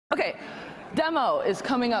Okay, demo is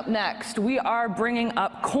coming up next. We are bringing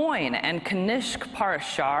up Coin and Kanishk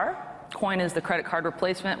Parashar. Coin is the credit card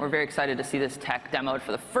replacement. We're very excited to see this tech demoed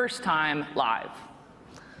for the first time live.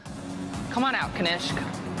 Come on out, Kanishk.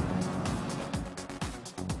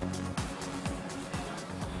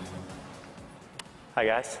 Hi,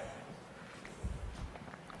 guys.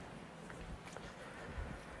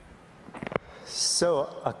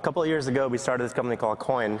 So a couple of years ago, we started this company called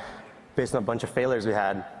Coin based on a bunch of failures we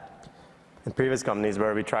had in previous companies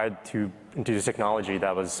where we tried to introduce technology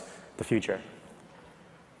that was the future.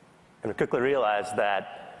 And we quickly realized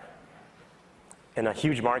that in a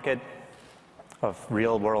huge market of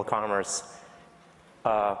real-world commerce,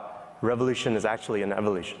 revolution is actually an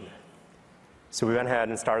evolution. So we went ahead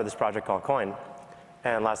and started this project called Coin.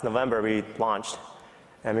 And last November, we launched.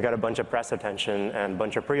 And we got a bunch of press attention and a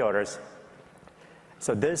bunch of pre-orders.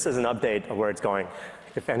 So this is an update of where it's going,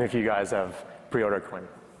 if any of you guys have pre-ordered Coin.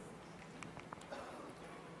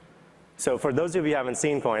 So for those of you who haven't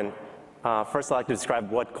seen Coin, first I'd like to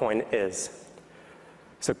describe what Coin is.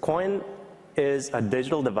 So Coin is a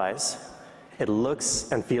digital device. It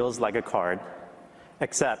looks and feels like a card,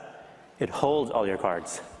 except it holds all your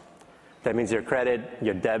cards. That means your credit,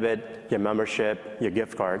 your debit, your membership, your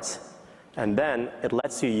gift cards. And then it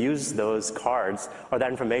lets you use those cards, or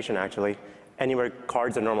that information actually, anywhere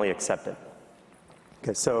cards are normally accepted.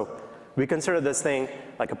 Okay, so we consider this thing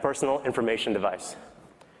like a personal information device.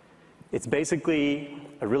 It's basically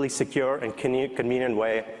a really secure and convenient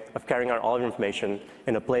way of carrying out all of your information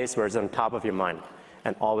in a place where it's on top of your mind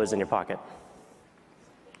and always in your pocket.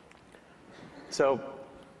 So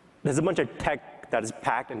there's a bunch of tech that is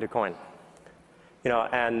packed into Coin.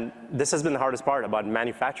 And this has been the hardest part about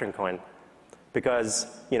manufacturing Coin,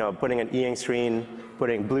 because putting an e-ink screen,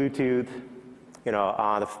 putting Bluetooth,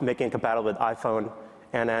 making it compatible with iPhone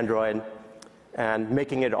and Android, and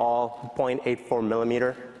making it all 0.84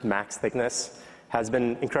 millimeter max thickness has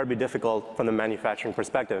been incredibly difficult from the manufacturing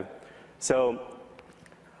perspective. So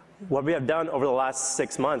what we have done over the last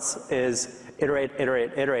 6 months is iterate,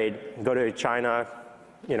 go to China,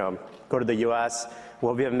 go to the US.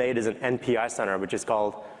 What we have made is an NPI center,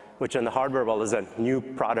 which in the hardware world is a new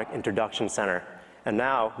product introduction center. And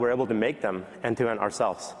now we're able to make them end-to-end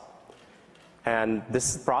ourselves. And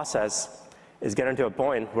this process is getting to a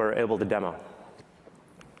point where we're able to demo.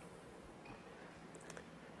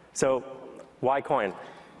 So why Coin?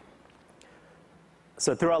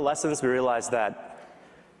 So through our lessons, we realized that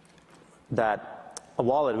a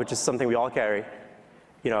wallet, which is something we all carry,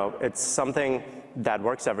 it's something that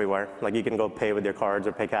works everywhere. Like you can go pay with your cards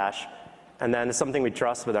or pay cash. And then it's something we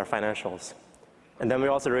trust with our financials. And then we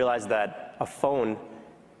also realized that a phone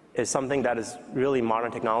is something that is really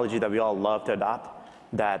modern technology that we all love to adopt,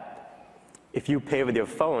 that if you pay with your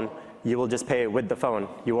phone, you will just pay with the phone.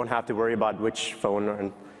 You won't have to worry about which phone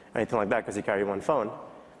or anything like that because you carry one phone.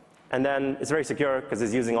 And then it's very secure because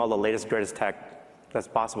it's using all the latest, greatest tech that's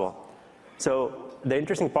possible. So the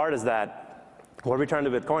interesting part is that what we're trying to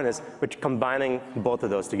do with Coin is we're combining both of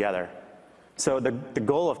those together. So the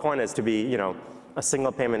goal of Coin is to be a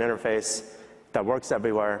single payment interface that works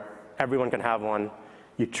everywhere. Everyone can have one.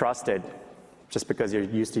 You trust it just because you're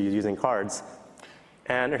used to using cards.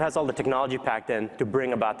 And it has all the technology packed in to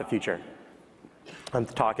bring about the future. I'm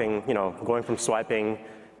talking, going from swiping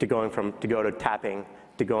to go to tapping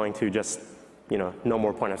to going to just, no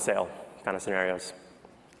more point of sale kind of scenarios.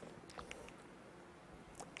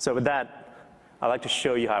 So with that, I'd like to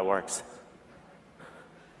show you how it works.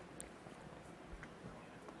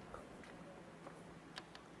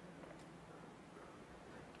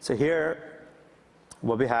 So here,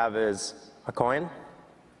 what we have is a coin,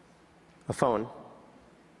 a phone,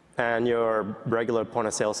 and your regular point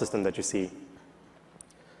of sale system that you see.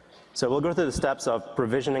 So we'll go through the steps of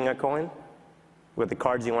provisioning a coin with the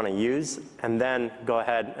cards you want to use, and then go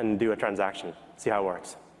ahead and do a transaction, see how it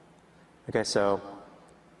works. Okay, so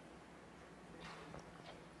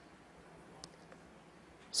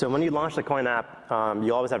when you launch the Coin app,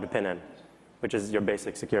 you always have to pin in, which is your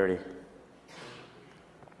basic security.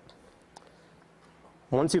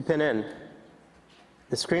 Once you pin in,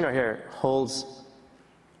 the screen right here holds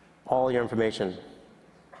all your information.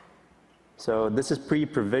 So this is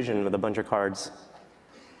pre-provisioned with a bunch of cards.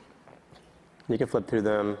 You can flip through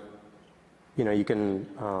them. You can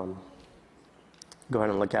go ahead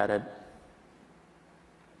and look at it.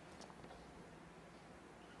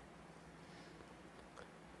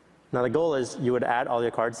 Now the goal is you would add all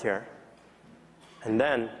your cards here, and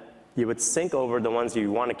then you would sync over the ones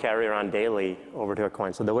you want to carry around daily over to a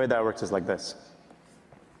coin. So the way that works is like this.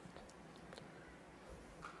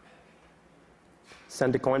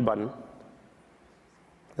 Send to coin button.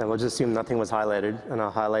 And we'll just assume nothing was highlighted, and I'll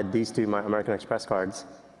highlight these two, my American Express cards.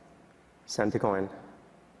 Send to coin.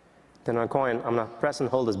 Then on coin, I'm gonna press and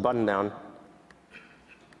hold this button down.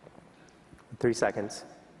 3 seconds.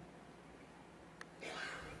 I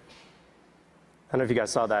don't know if you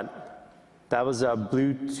guys saw that. That was a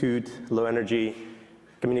Bluetooth low energy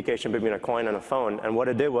communication between a coin and a phone. And what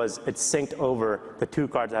it did was it synced over the two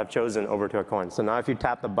cards I've chosen over to a coin. So now if you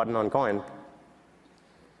tap the button on coin,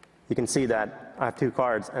 you can see that I have two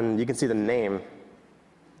cards, and you can see the name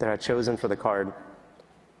that I chosen for the card.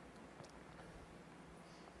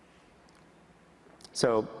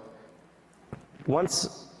 So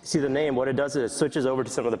once you see the name, what it does is it switches over to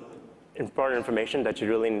some of the important information that you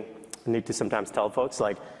really need to sometimes tell folks,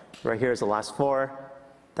 like right here is the last four,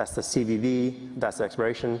 that's the CVV, that's the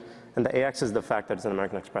expiration, and the AX is the fact that it's an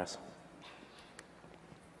American Express.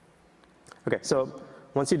 Okay, so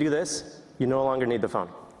once you do this, you no longer need the phone.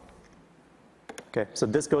 Okay, so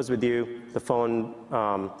this goes with you, the phone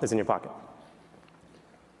is in your pocket.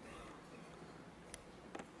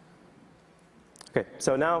 Okay,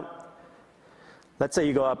 so now, let's say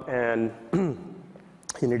you go up and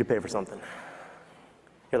you need to pay for something.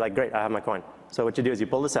 You're like, great, I have my coin. So what you do is you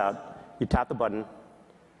pull this out, you tap the button,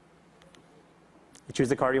 you choose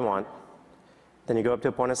the card you want, then you go up to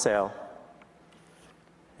a point of sale,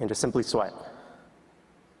 and just simply swipe.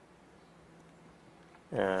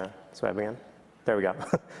 Swipe again. There we go.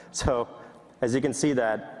 So as you can see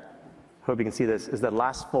that, hope you can see this, is the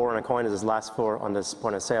last four on a coin is this last four on this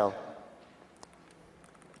point of sale.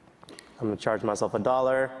 I'm going to charge myself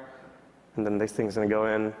 $1, and then this thing's going to go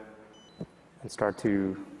in and start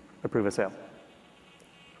to approve a sale.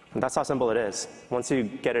 And that's how simple it is. Once you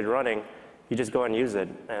get it running, you just go and use it,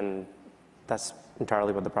 and that's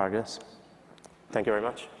entirely what the product is. Thank you very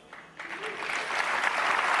much.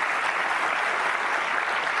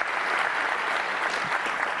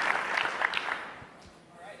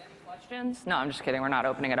 All right, any questions? No, I'm just kidding. We're not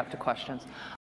opening it up to questions.